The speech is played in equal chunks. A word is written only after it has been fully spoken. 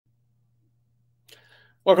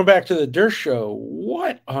Welcome back to the Dershow.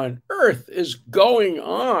 What on earth is going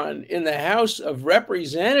on in the House of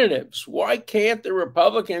Representatives? Why can't the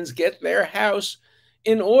Republicans get their House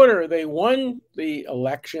in order? They won the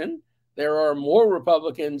election. There are more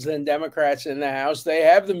Republicans than Democrats in the House. They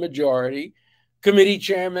have the majority. Committee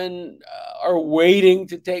chairmen are waiting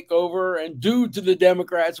to take over and do to the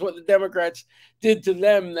Democrats what the Democrats did to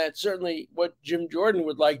them. That's certainly what Jim Jordan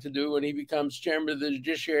would like to do when he becomes chairman of the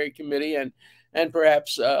Judiciary Committee, and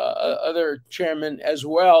perhaps other chairmen as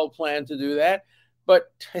well plan to do that. But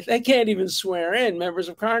they can't even swear in members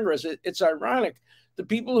of Congress. It's ironic. The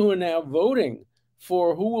people who are now voting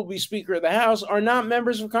for who will be Speaker of the House are not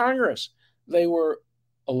members of Congress. They were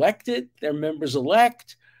elected, they're members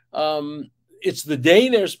elect. It's the day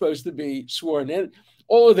they're supposed to be sworn in.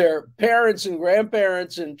 All of their parents and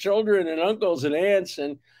grandparents and children and uncles and aunts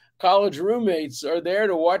and college roommates are there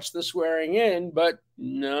to watch the swearing in, but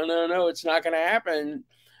no, it's not going to happen.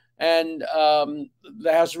 And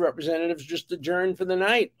the House of Representatives just adjourned for the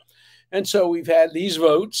night. And so we've had these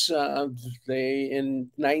votes.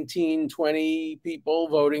 In 19, 20 people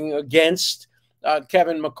voting against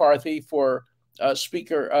Kevin McCarthy for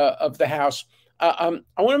Speaker of the House. I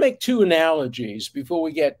want to make two analogies before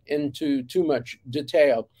we get into too much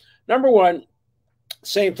detail. Number one,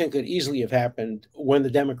 same thing could easily have happened when the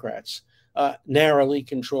Democrats narrowly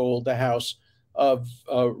controlled the House of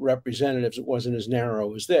Representatives. It wasn't as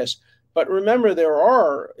narrow as this. But remember, there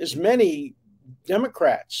are as many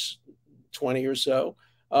Democrats, 20 or so,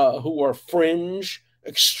 who are fringe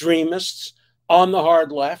extremists on the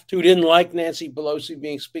hard left, who didn't like Nancy Pelosi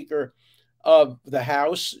being Speaker of the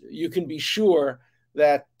House. You can be sure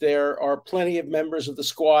that there are plenty of members of the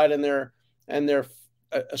squad and their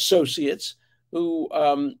associates who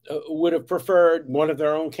would have preferred one of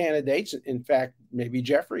their own candidates. In fact, maybe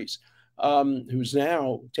Jeffries, who's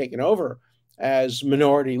now taken over as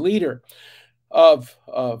minority leader of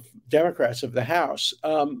Democrats of the House.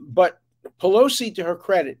 But Pelosi, to her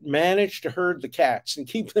credit, managed to herd the cats and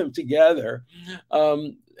keep them together.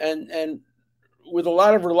 And with a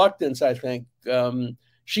lot of reluctance, I think,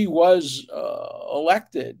 she was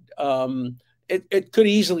elected. It could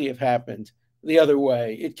easily have happened the other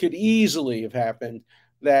way. It could easily have happened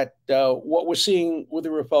that what we're seeing with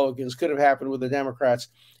the Republicans could have happened with the Democrats,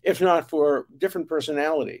 if not for different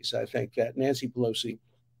personalities. I think that Nancy Pelosi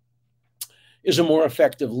is a more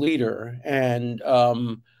effective leader and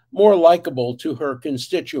more likable to her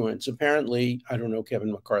constituents. Apparently, I don't know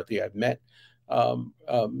Kevin McCarthy. I've met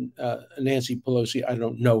Nancy Pelosi. I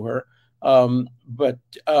don't know her, but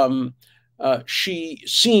she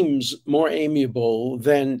seems more amiable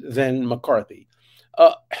than McCarthy.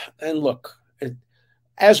 And look,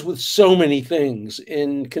 as with so many things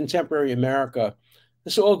in contemporary America,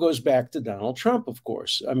 this all goes back to Donald Trump, of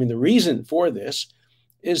course. I mean, the reason for this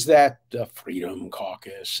is that the Freedom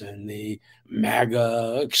Caucus and the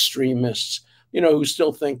MAGA extremists, who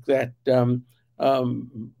still think that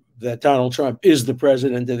that Donald Trump is the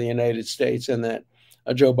president of the United States and that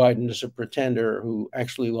Joe Biden is a pretender who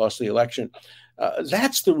actually lost the election.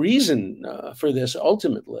 That's the reason for this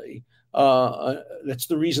ultimately. That's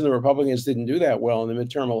the reason the Republicans didn't do that well in the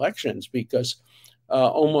midterm elections, because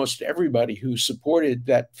almost everybody who supported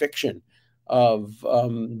that fiction of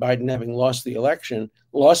Biden having lost the election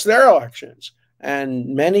lost their elections. And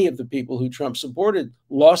many of the people who Trump supported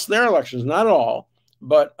lost their elections, not all,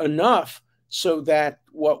 but enough so that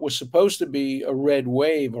what was supposed to be a red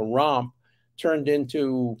wave, a romp, turned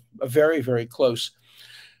into a very, very close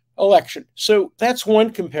election. So that's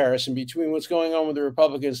one comparison between what's going on with the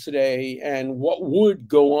Republicans today and what would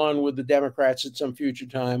go on with the Democrats at some future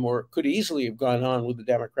time, or could easily have gone on with the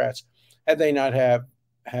Democrats had they not have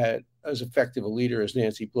had as effective a leader as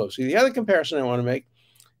Nancy Pelosi. The other comparison I want to make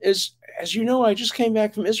is, as you know, I just came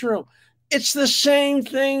back from Israel. It's the same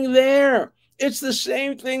thing there. It's the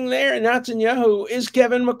same thing there. Netanyahu is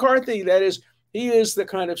Kevin McCarthy. That is, he is the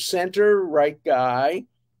kind of center-right guy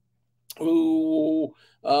who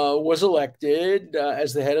was elected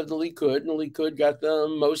as the head of the Likud, and the Likud got the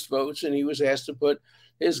most votes, and he was asked to put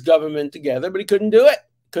his government together, but he couldn't do it.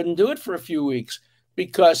 Couldn't do it for a few weeks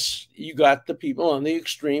because you got the people on the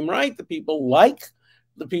extreme right, the people like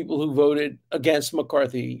the people who voted against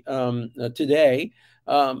McCarthy today,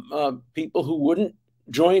 people who wouldn't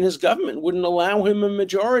join his government, wouldn't allow him a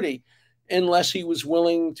majority unless he was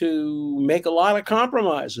willing to make a lot of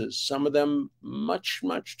compromises, some of them much,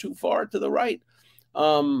 much too far to the right.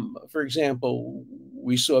 For example,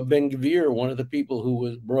 we saw Ben-Gvir, one of the people who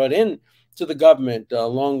was brought in to the government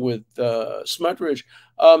along with Smotrich.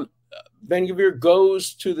 Ben-Gvir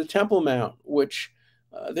goes to the Temple Mount, which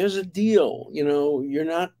there's a deal. You know, you're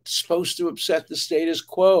not supposed to upset the status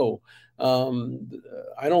quo.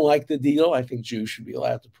 I don't like the deal. I think Jews should be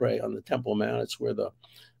allowed to pray on the Temple Mount. It's where the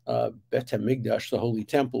Bet Hamikdash, the Holy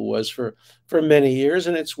Temple, was for many years,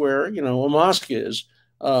 and it's where, you know, a mosque is,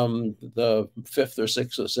 the fifth or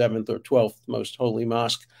sixth or seventh or 12th most holy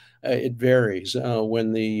mosque. It varies.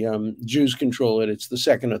 When the Jews control it, it's the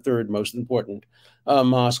second or third most important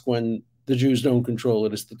mosque. When the Jews don't control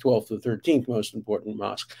it, it's the 12th or 13th most important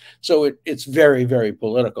mosque. So it's very, very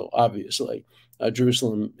political, obviously.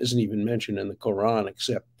 Jerusalem isn't even mentioned in the Quran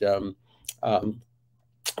except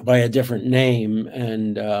by a different name,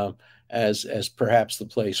 and as perhaps the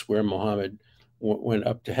place where Muhammad went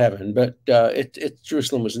up to heaven. But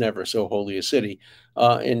Jerusalem was never so holy a city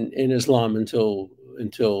in Islam until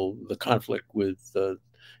the conflict with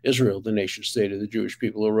Israel, the nation state of the Jewish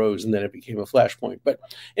people, arose, and then it became a flashpoint. But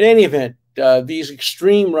in any event, these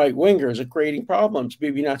extreme right wingers are creating problems.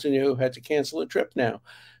 Bibi Netanyahu had to cancel a trip now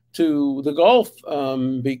to the Gulf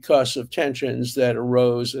because of tensions that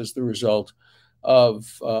arose as the result of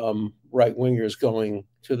right wingers going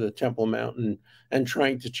to the Temple Mountain and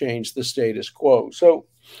trying to change the status quo. So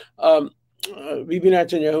Bibi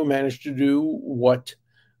Netanyahu managed to do what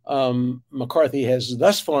McCarthy has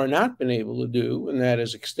thus far not been able to do, and that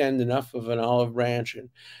is extend enough of an olive branch and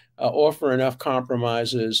offer enough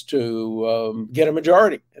compromises to get a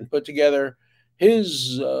majority and put together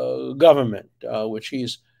his government, which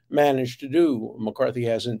he's managed to do. McCarthy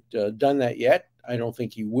hasn't done that yet. I don't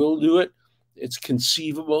think he will do it. It's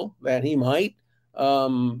conceivable that he might,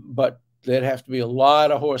 but there'd have to be a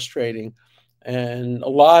lot of horse trading and a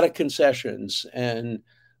lot of concessions. And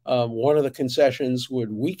one of the concessions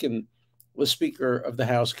would weaken the Speaker of the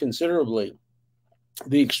House considerably.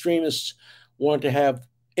 The extremists want to have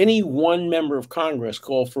any one member of Congress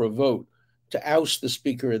call for a vote to oust the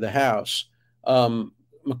Speaker of the House.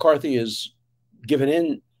 McCarthy has given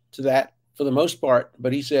in to that for the most part,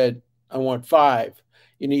 but he said, I want 5.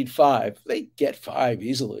 You need 5. They get 5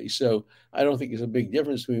 easily. So I don't think there's a big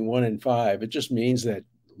difference between 1 and 5. It just means that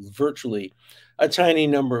virtually a tiny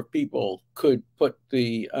number of people could put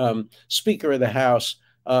the Speaker of the House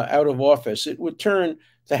out of office. It would turn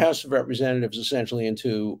the House of Representatives essentially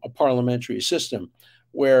into a parliamentary system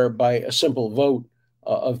where by a simple vote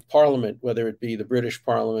of Parliament, whether it be the British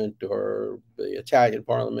Parliament or the Italian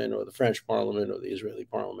Parliament or the French Parliament or the Israeli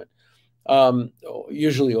Parliament,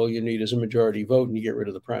 usually all you need is a majority vote and you get rid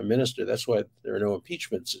of the prime minister. That's why there are no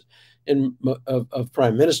impeachments of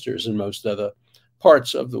prime ministers in most other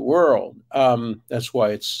parts of the world. That's why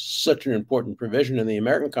it's such an important provision in the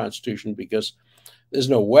American Constitution, because there's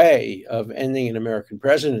no way of ending an American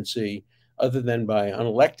presidency other than by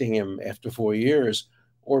unelecting him after 4 years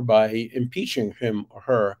or by impeaching him or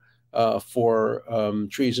her for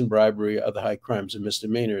treason, bribery, other high crimes and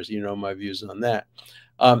misdemeanors. You know my views on that.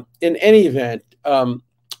 In any event,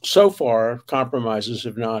 so far, compromises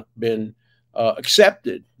have not been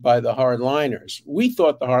accepted by the hardliners. We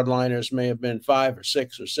thought the hardliners may have been 5 or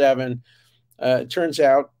 6 or 7. It turns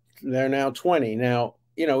out they're now 20. Now,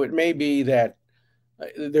 you know, it may be that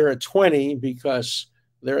there are 20 because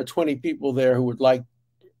there are 20 people there who would like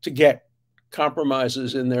to get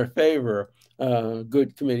compromises in their favor,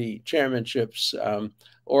 good committee chairmanships,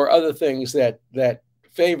 or other things that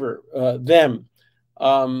favor them.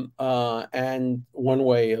 And one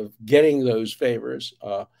way of getting those favors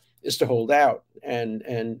is to hold out and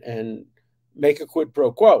make a quid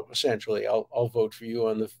pro quo. Essentially, I'll vote for you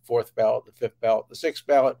on the 4th ballot, the 5th ballot, the 6th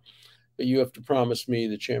ballot, but you have to promise me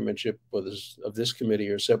the chairmanship of this committee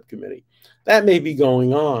or subcommittee. That may be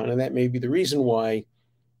going on, and that may be the reason why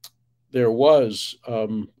there was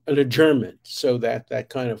an adjournment, so that that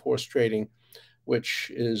kind of horse trading,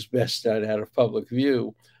 which is best done out of public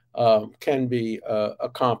view, can be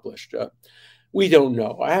accomplished. We don't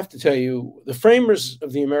know. I have to tell you, the framers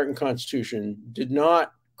of the American Constitution did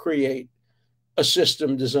not create a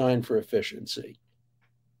system designed for efficiency.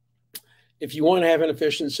 If you want to have an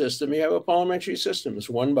efficient system, you have a parliamentary system. It's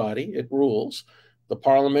one body, it rules. The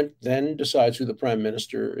parliament then decides who the prime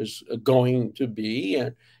minister is going to be.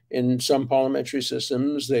 And in some parliamentary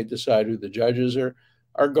systems, they decide who the judges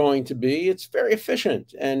are going to be. It's very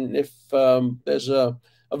efficient. And if there's a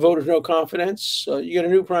vote of no confidence, you get a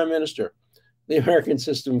new prime minister. The American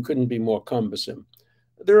system couldn't be more cumbersome.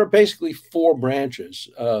 There are basically 4 branches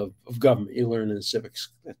of government. You learn in civics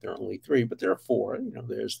that there are only 3, but there are 4. You know,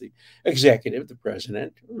 there's the executive, the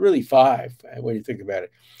president, really 5 when you think about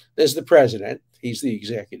it. There's the president, he's the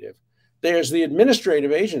executive. There's the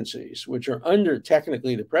administrative agencies, which are under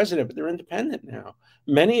technically the president, but they're independent now.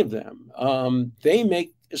 Many of them, they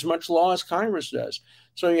make as much law as Congress does.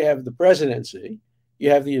 So you have the presidency, You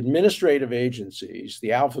have the administrative agencies,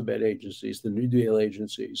 the alphabet agencies, the New Deal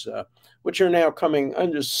agencies, which are now coming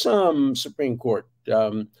under some Supreme Court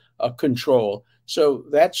control. So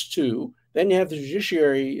that's two. Then you have the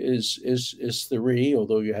judiciary is three,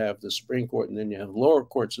 although you have the Supreme Court and then you have lower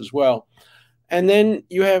courts as well. And then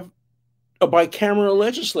you have a bicameral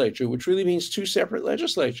legislature, which really means two separate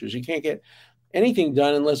legislatures. You can't get anything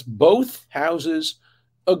done unless both houses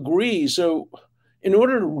agree. So in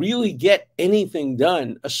order to really get anything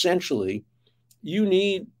done, essentially, you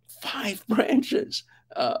need five branches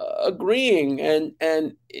agreeing. And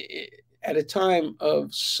at a time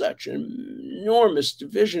of such enormous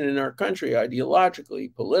division in our country,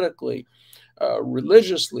 ideologically, politically,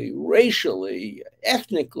 religiously, racially,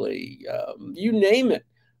 ethnically, you name it,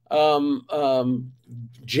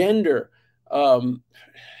 gender,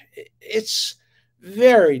 it's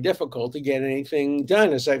very difficult to get anything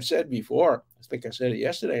done. As I've said before, I think I said it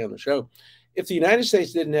yesterday on the show, if the United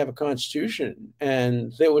States didn't have a constitution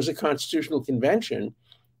and there was a constitutional convention,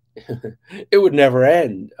 it would never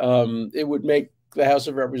end. It would make the House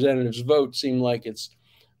of Representatives vote seem like it's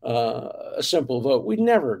a simple vote. We'd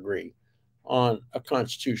never agree on a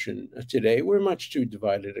constitution today. We're much too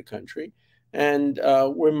divided a country, and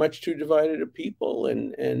we're much too divided a people,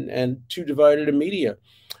 and too divided a media.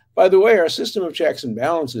 By the way, our system of checks and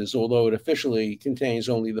balances, although it officially contains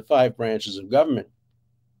only the five branches of government,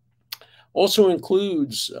 also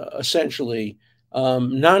includes essentially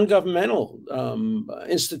non-governmental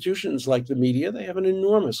institutions like the media. They have an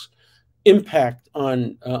enormous impact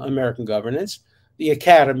on American governance. The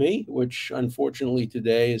academy, which unfortunately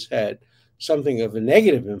today has had something of a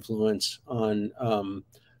negative influence on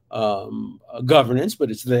governance,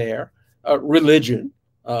 but it's there. Religion.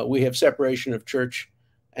 We have separation of church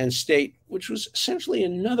and state, which was essentially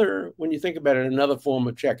another, when you think about it, another form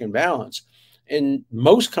of check and balance. In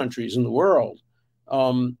most countries in the world,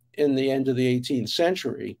 in the end of the 18th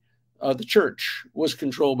century, the church was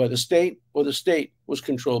controlled by the state, or the state was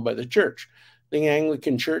controlled by the church. The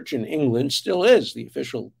Anglican Church in England still is the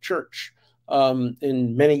official church.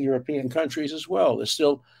 In many European countries as well, there's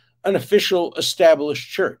still an official established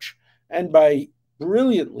church. And by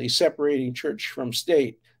brilliantly separating church from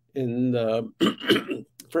state in the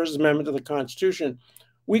First Amendment of the Constitution,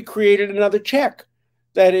 we created another check.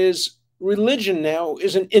 That is, religion now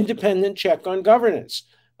is an independent check on governance.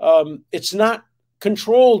 It's not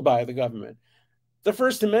controlled by the government. The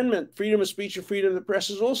First Amendment, freedom of speech and freedom of the press,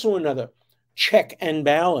 is also another check and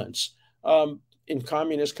balance. In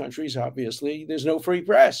communist countries, obviously, there's no free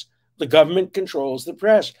press. The government controls the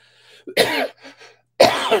press.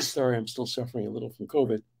 Sorry, I'm still suffering a little from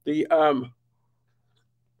COVID.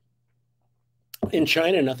 In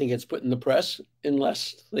China, nothing gets put in the press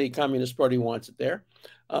unless the Communist Party wants it there.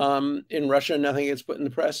 In Russia, nothing gets put in the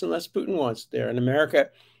press unless Putin wants it there. In America,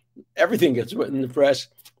 everything gets put in the press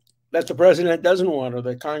that the president doesn't want or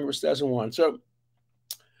that Congress doesn't want. So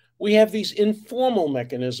we have these informal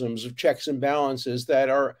mechanisms of checks and balances that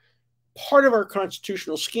are part of our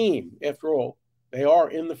constitutional scheme. After all, they are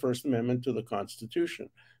in the First Amendment to the Constitution,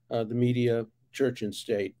 the media, church and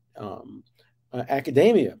state,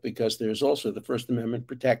 academia, because there's also the First Amendment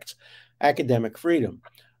protects academic freedom.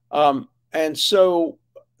 And so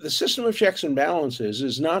the system of checks and balances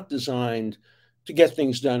is not designed to get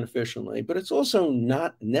things done efficiently, but it's also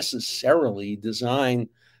not necessarily designed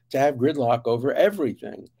to have gridlock over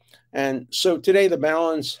everything. And so today the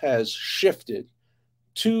balance has shifted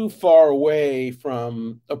too far away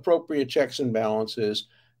from appropriate checks and balances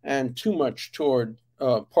and too much toward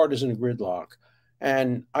partisan gridlock.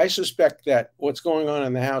 And I suspect that what's going on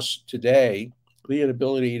in the House today, the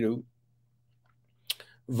inability to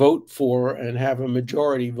vote for and have a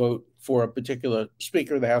majority vote for a particular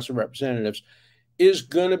Speaker of the House of Representatives, is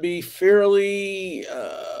going to be fairly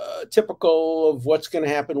typical of what's going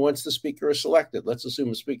to happen once the Speaker is selected. Let's assume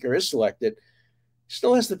the Speaker is selected,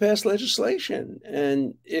 still has to pass legislation.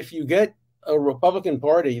 And if you get a Republican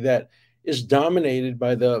Party that is dominated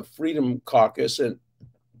by the Freedom Caucus, and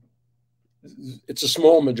it's a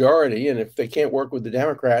small majority, and if they can't work with the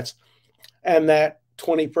Democrats, and that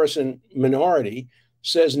 20-person minority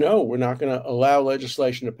says, no, we're not going to allow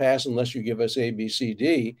legislation to pass unless you give us A, B, C,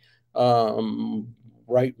 D,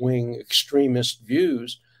 right-wing extremist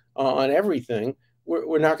views on everything,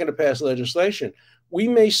 we're not going to pass legislation. We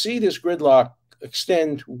may see this gridlock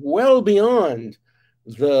extend well beyond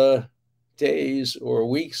the days or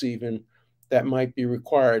weeks even that might be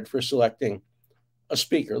required for selecting a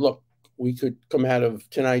speaker. Look, we could come out of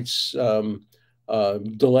tonight's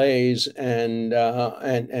delays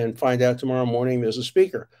and find out tomorrow morning there's a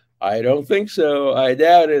speaker. I don't think so. I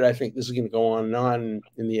doubt it. I think this is going to go on and on.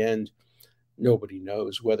 In the end, nobody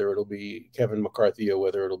knows whether it'll be Kevin McCarthy or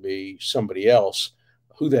whether it'll be somebody else.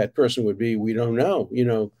 Who that person would be, we don't know.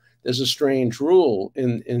 There's a strange rule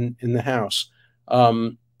in the House.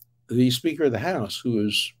 The Speaker of the House, who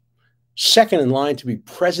is second in line to be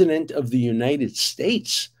President of the United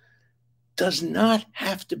States, does not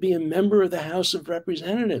have to be a member of the House of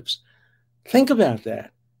Representatives. Think about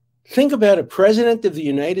that. Think about a President of the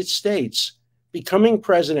United States becoming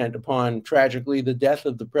president upon, tragically, the death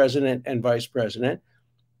of the president and vice president,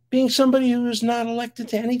 being somebody who is not elected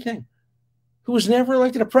to anything, who was never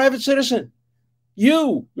elected, a private citizen.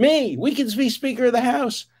 You, me, we could be Speaker of the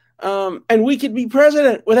House, and we could be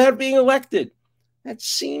president without being elected. That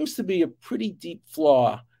seems to be a pretty deep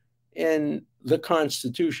flaw in the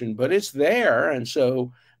Constitution, but it's there. And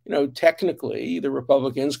so, technically, the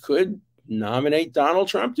Republicans could nominate Donald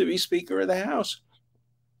Trump to be Speaker of the House.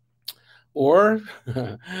 Or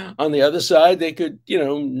on the other side, they could,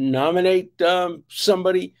 nominate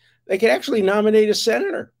somebody. They could actually nominate a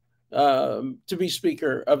senator to be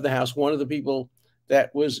Speaker of the House. One of the people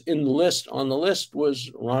that was on the list was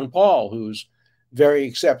Ron Paul, who's very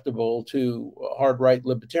acceptable to hard right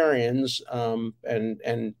libertarians,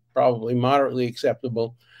 and probably moderately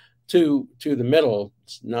acceptable to the middle.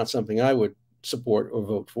 It's not something I would support or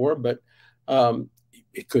vote for, but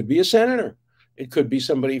it could be a senator. It could be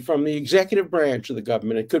somebody from the executive branch of the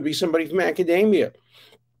government. It could be somebody from academia.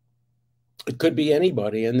 It could be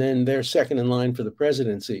anybody. And then they're second in line for the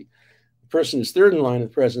presidency. The person who's third in line of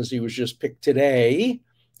the presidency was just picked today,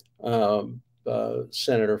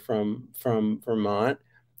 senator from Vermont.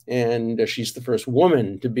 And she's the first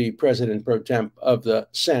woman to be president pro temp of the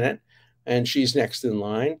Senate. And she's next in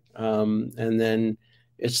line. And then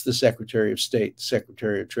it's the Secretary of State,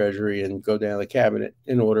 Secretary of Treasury, and go down the cabinet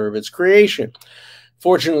in order of its creation.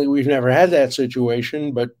 Fortunately, we've never had that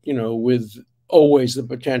situation, but, with always the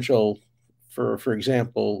potential for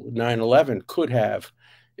example, 9/11 could have,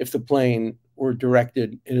 if the plane were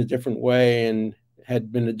directed in a different way and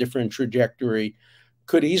had been a different trajectory,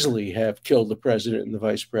 could easily have killed the president and the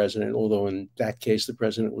vice president, although in that case, the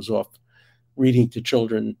president was off reading to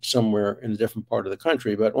children somewhere in a different part of the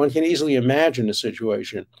country. But one can easily imagine a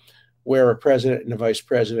situation where a president and a vice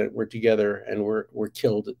president were together and were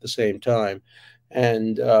killed at the same time.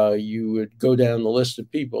 And you would go down the list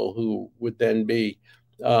of people who would then be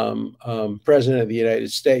president of the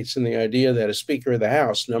United States. And the idea that a Speaker of the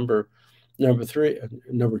House, number two,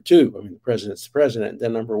 I mean, the president's the president,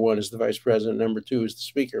 then number one is the vice president, number two is the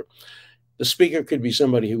Speaker. The Speaker could be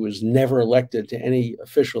somebody who was never elected to any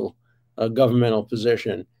official governmental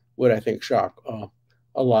position, would, I think, shock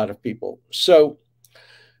a lot of people. So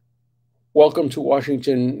welcome to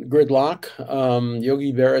Washington Gridlock.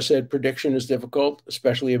 Yogi Berra said prediction is difficult,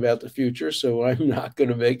 especially about the future. So I'm not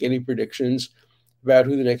going to make any predictions about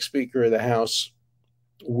who the next Speaker of the House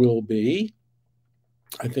will be.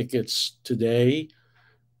 I think it's today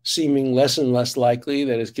seeming less and less likely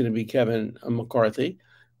that it's going to be Kevin McCarthy,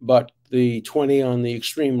 but the 20 on the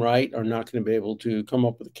extreme right are not going to be able to come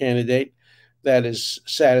up with a candidate that is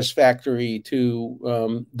satisfactory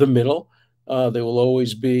to the middle. There will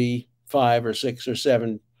always be 5 or 6 or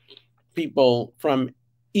 7 people from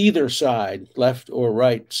either side, left or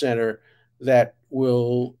right, center, that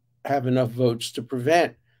will have enough votes to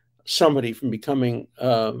prevent somebody from becoming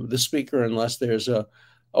the Speaker unless there's a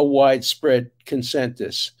widespread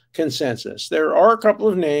consensus. There are a couple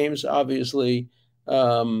of names, obviously,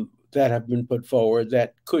 that have been put forward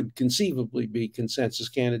that could conceivably be consensus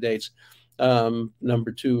candidates.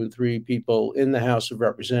 Number 2 and 3 people in the House of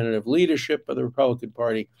Representative leadership of the Republican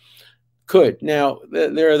Party could. Now,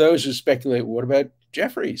 there are those who speculate, what about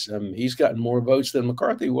Jeffries? He's gotten more votes than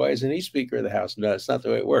McCarthy. Why isn't he Speaker of the House? No, it's not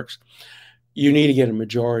the way it works. You need to get a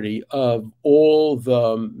majority of all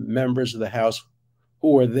the members of the House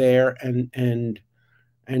who are there and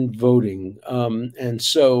voting. And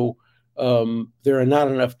so there are not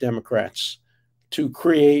enough Democrats to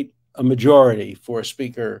create a majority for a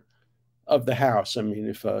Speaker of the House. I mean,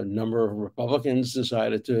 if a number of Republicans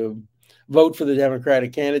decided to vote for the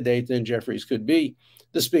Democratic candidate, then Jeffries could be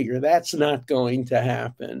the Speaker. That's not going to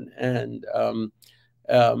happen. And,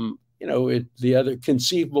 the other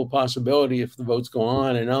conceivable possibility, if the votes go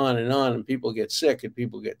on and on and on, and people get sick and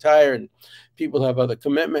people get tired and people have other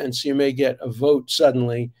commitments, you may get a vote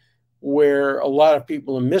suddenly where a lot of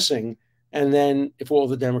people are missing. And then if all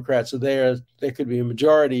the Democrats are there could be a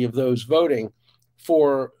majority of those voting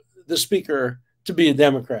for the Speaker to be a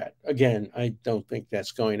Democrat. Again, I don't think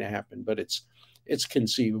that's going to happen, but it's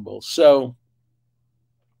conceivable. So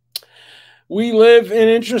we live in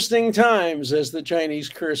interesting times, as the Chinese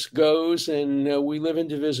curse goes, and we live in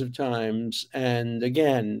divisive times. And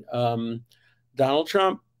again, Donald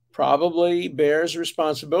Trump probably bears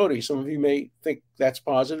responsibility. Some of you may think that's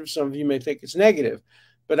positive, some of you may think it's negative,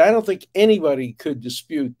 but I don't think anybody could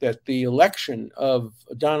dispute that the election of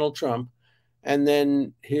Donald Trump and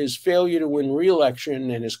then his failure to win re-election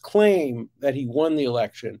and his claim that he won the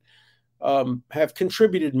election have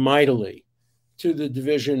contributed mightily to the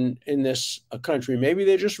division in this country. Maybe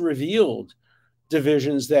they just revealed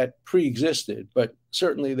divisions that pre-existed, but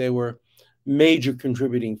certainly they were major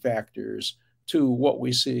contributing factors to what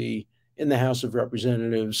we see in the House of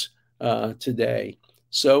Representatives today.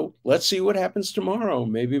 So let's see what happens tomorrow.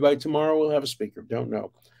 Maybe by tomorrow we'll have a speaker. Don't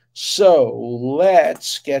know. So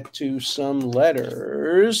let's get to some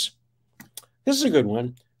letters. This is a good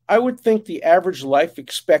one. I would think the average life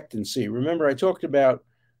expectancy, remember I talked about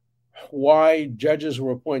why judges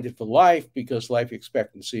were appointed for life, because life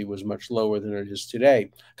expectancy was much lower than it is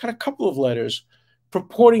today. Got a couple of letters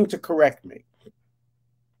purporting to correct me.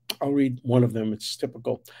 I'll read one of them. It's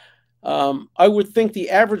typical. I would think the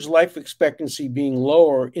average life expectancy being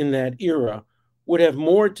lower in that era would have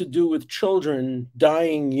more to do with children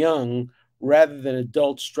dying young rather than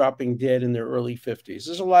adults dropping dead in their early 50s.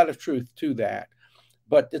 There's a lot of truth to that,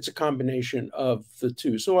 but it's a combination of the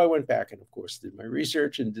two. So I went back and, of course, did my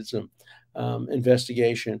research and did some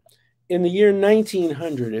investigation. In the year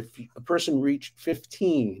 1900, if a person reached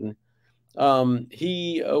 15,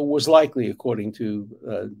 he was likely, according to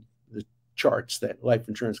the charts that life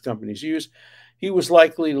insurance companies use, he was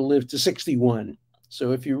likely to live to 61.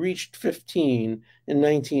 So if you reached 15 in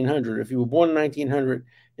 1900, if you were born in 1900,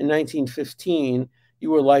 in 1915, you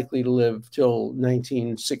were likely to live till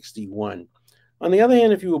 1961. On the other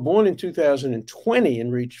hand, if you were born in 2020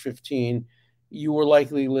 and reached 15, you were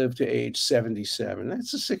likely to live to age 77.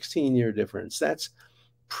 That's a 16-year difference. That's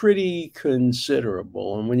pretty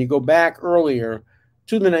considerable. And when you go back earlier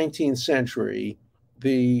to the 19th century,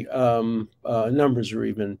 the numbers are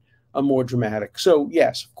even more dramatic. So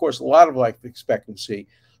yes, of course, a lot of life expectancy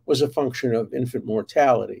was a function of infant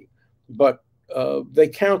mortality, but they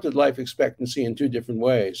counted life expectancy in two different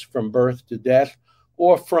ways: from birth to death,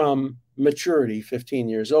 or from maturity, 15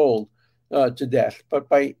 years old, to death. But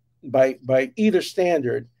by either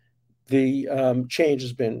standard, the change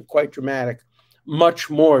has been quite dramatic, much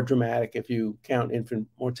more dramatic if you count infant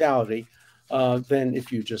mortality than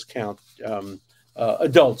if you just count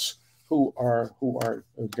adults who are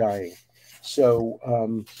dying.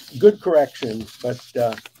 So good correction, but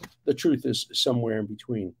the truth is somewhere in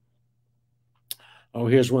between. Oh,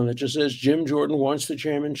 here's one that just says Jim Jordan wants the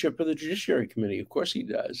chairmanship of the Judiciary Committee. Of course he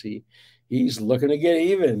does. He's looking to get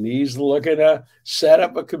even. He's looking to set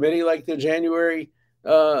up a committee like the January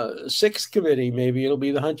 6th committee. Maybe it'll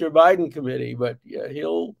be the Hunter Biden committee, but yeah,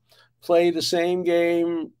 he'll play the same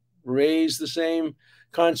game, raise the same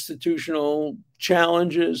constitutional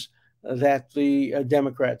challenges that the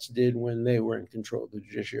Democrats did when they were in control of the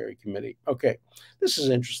Judiciary Committee. Okay, this is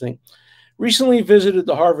interesting. Recently visited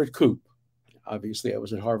the Harvard Coop. Obviously, I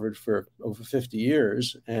was at Harvard for over 50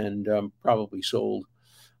 years and probably sold,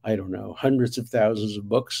 I don't know, hundreds of thousands of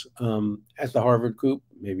books at the Harvard Coop.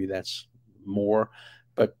 Maybe that's more,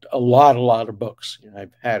 but a lot of books. You know,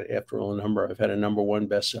 I've had, after all, a number. I've had a #1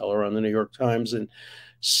 bestseller on the New York Times and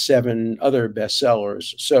 7 other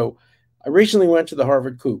bestsellers. So I recently went to the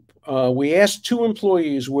Harvard Coop. We asked 2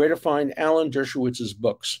 employees where to find Alan Dershowitz's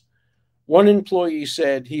books. One employee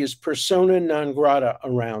said he is persona non grata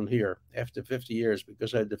around here after 50 years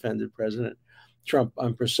because I defended President Trump.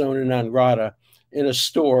 I'm persona non grata in a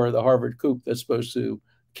store, the Harvard Coop, that's supposed to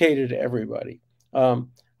cater to everybody.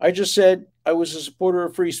 I just said I was a supporter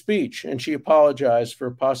of free speech, and she apologized for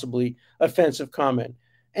a possibly offensive comment.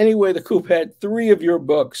 Anyway, the Coop had 3 of your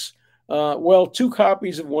books. 2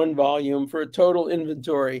 copies of 1 volume for a total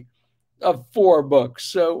inventory of 4 books.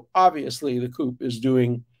 So obviously the Coop is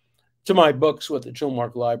doing to my books what the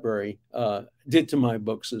Chilmark Library did to my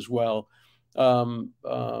books as well.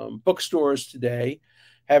 Bookstores today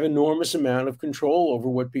have enormous amount of control over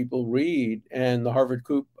what people read, and the Harvard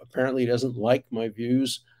Coop apparently doesn't like my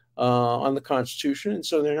views on the Constitution, and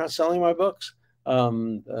so they're not selling my books.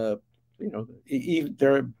 They're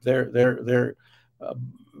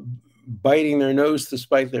biting their nose to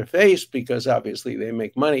spite their face because obviously they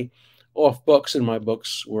make money off books, and my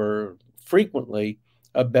books were frequently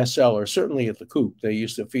a bestseller, certainly at the Coop. They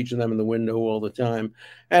used to feature them in the window all the time.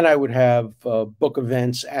 And I would have book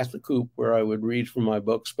events at the Coop where I would read from my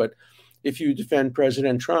books. But if you defend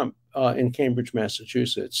President Trump in Cambridge,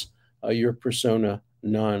 Massachusetts, you're persona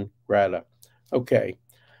non grata. Okay.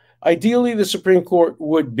 Ideally, the Supreme Court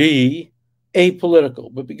would be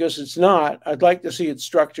apolitical, but because it's not, I'd like to see it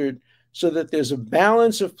structured so that there's a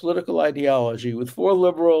balance of political ideology with 4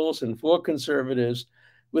 liberals and 4 conservatives,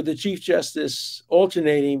 with the Chief Justice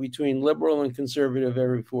alternating between liberal and conservative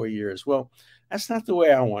every 4 years. Well, that's not the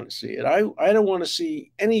way I want to see it. I don't want to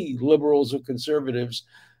see any liberals or conservatives.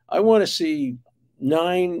 I want to see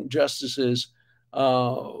 9 justices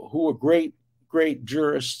who are great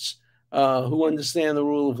jurists, who understand the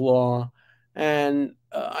rule of law. And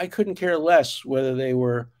I couldn't care less whether they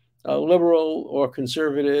were liberal or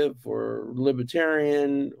conservative or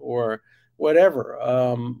libertarian or whatever.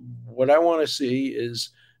 What I want to see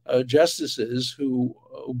is justices who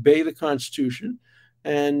obey the Constitution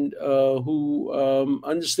and who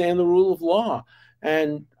understand the rule of law.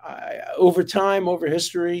 And over time, over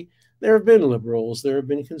history, there have been liberals, there have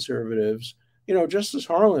been conservatives. Justice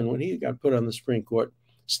Harlan, when he got put on the Supreme Court,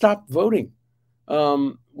 stopped voting,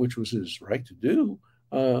 which was his right to do,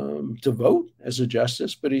 to vote as a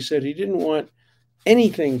justice. But he said he didn't want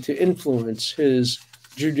anything to influence his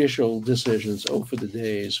judicial decisions. Oh, for the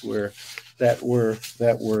days where that were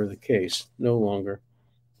the case. No longer.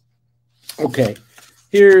 Okay,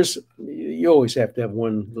 you always have to have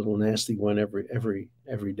one little nasty one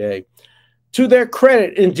every day. To their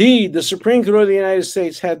credit, indeed, the Supreme Court of the United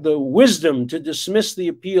States had the wisdom to dismiss the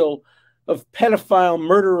appeal of pedophile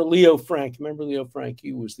murderer Leo Frank. Remember Leo Frank?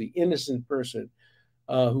 He was the innocent person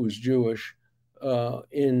who was Jewish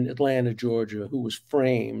in Atlanta, Georgia, who was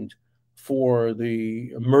framed for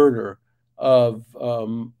the murder of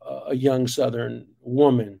a young Southern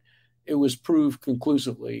woman. It was proved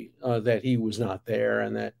conclusively that he was not there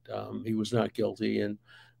and that he was not guilty. And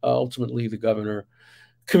ultimately, the governor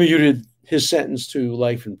commuted his sentence to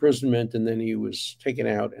life imprisonment, and then he was taken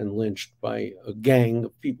out and lynched by a gang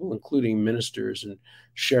of people, including ministers and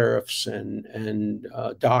sheriffs and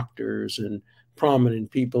doctors and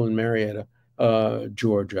prominent people in Marietta,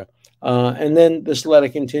 Georgia. And then this letter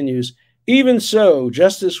continues. Even so,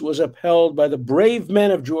 justice was upheld by the brave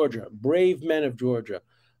men of Georgia,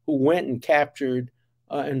 who went and captured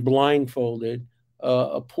and blindfolded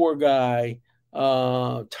a poor guy,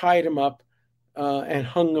 tied him up, and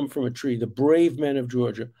hung him from a tree. The brave men of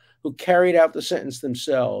Georgia who carried out the sentence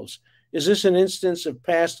themselves. Is this an instance of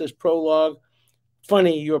past as prologue?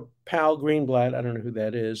 Funny, your pal Greenblatt, I don't know who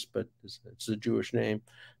that is, but it's a Jewish name,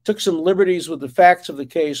 took some liberties with the facts of the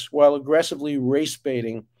case while aggressively race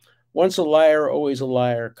baiting. Once a liar, always a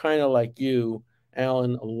liar, kind of like you,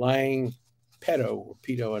 Alan, a lying pedo, or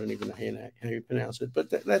pedo, I don't even know how you pronounce it. But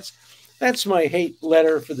that's my hate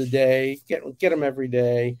letter for the day. Get them every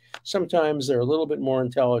day. Sometimes they're a little bit more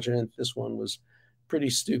intelligent. This one was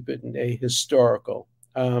pretty stupid and ahistorical.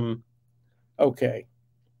 Okay.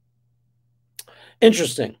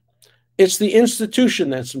 Interesting. It's the institution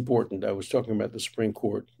that's important. I was talking about the Supreme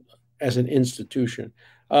Court as an institution,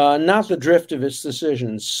 not the drift of its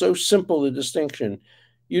decisions. So simple, the distinction.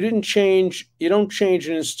 You don't change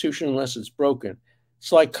an institution unless it's broken.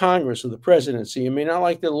 It's like Congress or the presidency. You may not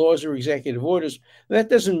like the laws or executive orders. That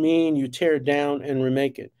doesn't mean you tear it down and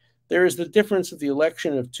remake it. There is the difference of the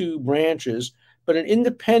election of 2 branches, but an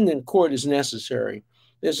independent court is necessary.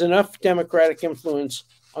 There's enough democratic influence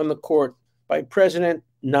on the court by president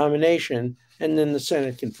nomination, and then the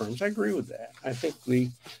Senate confirms. I agree with that. I think the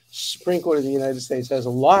Supreme Court of the United States has a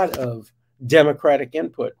lot of democratic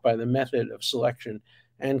input by the method of selection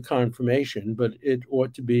and confirmation, but it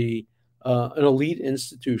ought to be an elite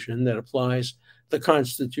institution that applies the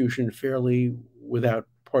Constitution fairly without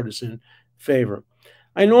partisan favor.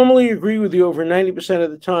 I normally agree with you over 90%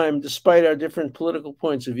 of the time, despite our different political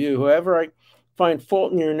points of view. However, I find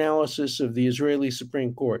fault in your analysis of the Israeli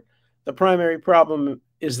Supreme Court. The primary problem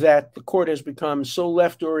is that the court has become so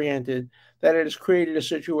left-oriented that it has created a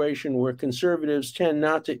situation where conservatives tend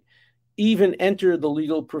not to even enter the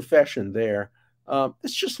legal profession there.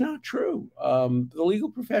 It's just not true. The legal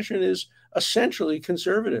profession is essentially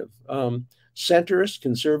conservative, centrist,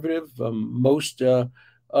 conservative. Most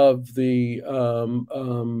of the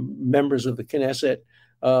members of the Knesset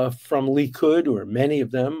from Likud, or many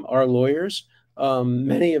of them, are lawyers.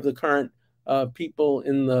 Many of the current people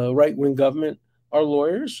in the right-wing government are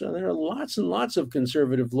lawyers. There are lots and lots of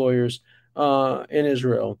conservative lawyers in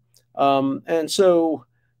Israel. And so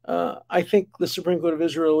I think the Supreme Court of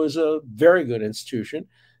Israel is a very good institution.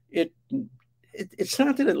 It's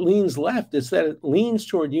not that it leans left, it's that it leans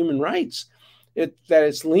toward human rights, that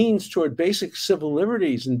it leans toward basic civil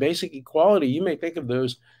liberties and basic equality. You may think of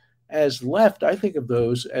those as left. I think of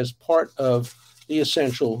those as part of the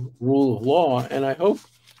essential rule of law. And I hope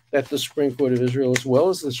that the Supreme Court of Israel, as well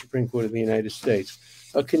as the Supreme Court of the United States,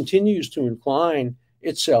 continues to incline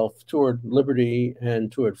itself toward liberty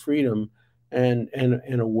and toward freedom and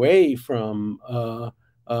away from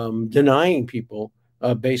denying people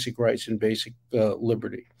basic rights and basic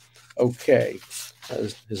liberty. Okay,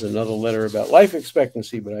 there's another letter about life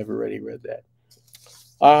expectancy, but I've already read that.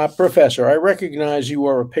 Professor, I recognize you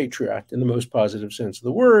are a patriot in the most positive sense of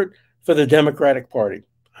the word for the Democratic Party.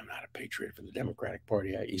 I'm not a patriot for the Democratic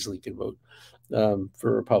Party. I easily could vote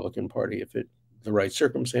for a Republican Party if it the right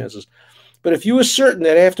circumstances. But if you are certain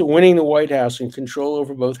that after winning the White House and control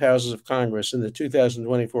over both houses of Congress in the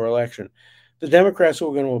 2024 election, the Democrats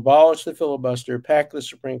were going to abolish the filibuster, pack the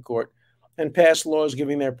Supreme Court, and pass laws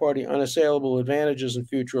giving their party unassailable advantages in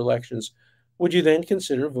future elections, would you then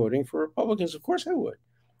consider voting for Republicans? Of course I would.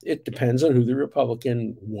 It depends on who the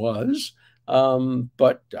Republican was,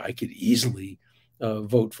 but I could easily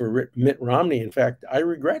vote for Mitt Romney. In fact, I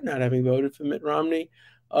regret not having voted for Mitt Romney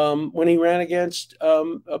when he ran against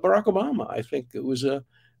Barack Obama. I think it was a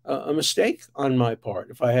mistake on my part.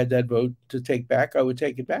 If I had that vote to take back, I would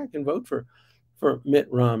take it back and vote for Mitt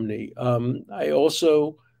Romney. I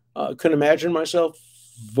also could imagine myself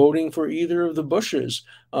voting for either of the Bushes,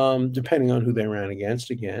 depending on who they ran against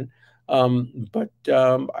again. But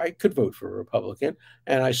I could vote for a Republican,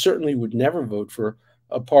 and I certainly would never vote for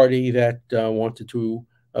a party that wanted to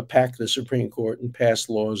pack the Supreme Court and pass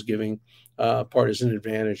laws giving partisan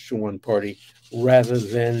advantage to one party rather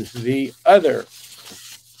than the other.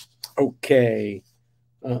 Okay.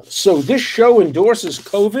 So this show endorses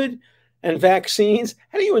COVID and vaccines.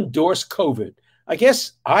 How do you endorse COVID? I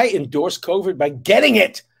guess I endorse COVID by getting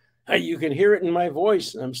it. You can hear it in my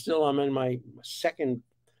voice. I'm in my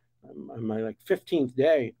my 15th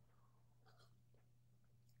day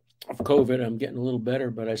of COVID. I'm getting a little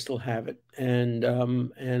better, but I still have it, and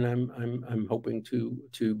I'm hoping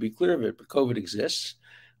to be clear of it. But COVID exists.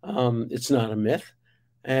 It's not a myth,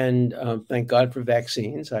 and thank God for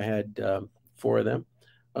vaccines. I had 4 of them,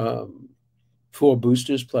 4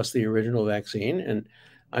 boosters plus the original vaccine, and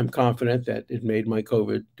I'm confident that it made my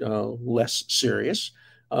COVID less serious.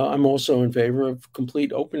 I'm also in favor of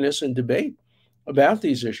complete openness and debate about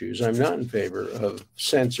these issues. I'm not in favor of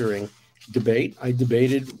censoring debate. I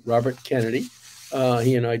debated Robert Kennedy.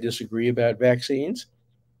 He and I disagree about vaccines.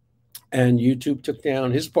 And YouTube took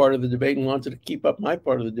down his part of the debate and wanted to keep up my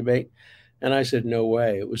part of the debate. And I said, no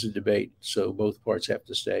way, it was a debate. So both parts have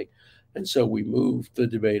to stay. And so we moved the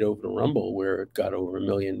debate over to Rumble, where it got over 1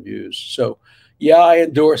 million views. So yeah, I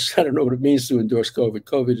endorse, I don't know what it means to endorse COVID.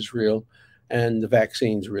 COVID is real, and the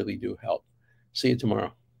vaccines really do help. See you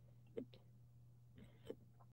tomorrow.